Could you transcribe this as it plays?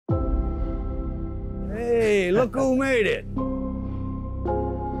Hey, look who made it.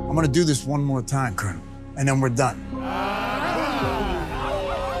 I'm gonna do this one more time, Colonel, and then we're done.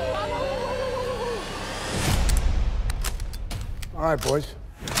 All right, boys.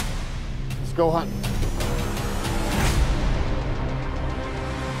 Let's go hunting.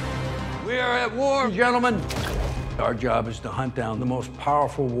 We are at war, gentlemen. Our job is to hunt down the most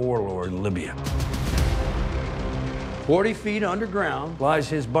powerful warlord in Libya. 40 feet underground lies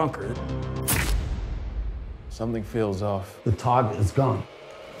his bunker. Something feels off. The target is gone.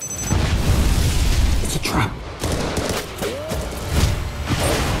 It's a trap.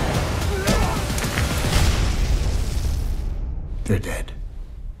 They're dead.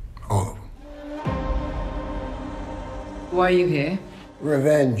 All of them. Why are you here?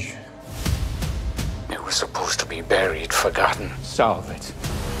 Revenge. It was supposed to be buried, forgotten. Solve it.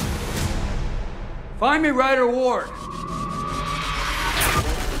 Find me Ryder Ward.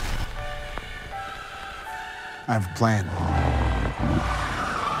 I have a plan.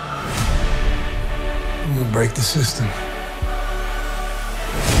 I'm gonna break the system.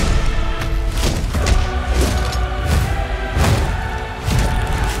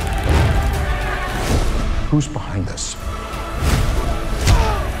 Who's behind this?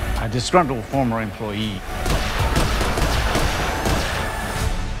 A disgruntled former employee.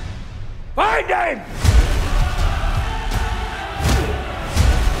 Find him!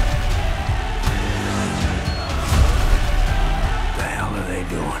 What the hell are they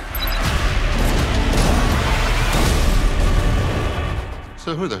doing?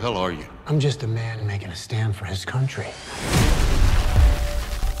 So who the hell are you? I'm just a man making a stand for his country.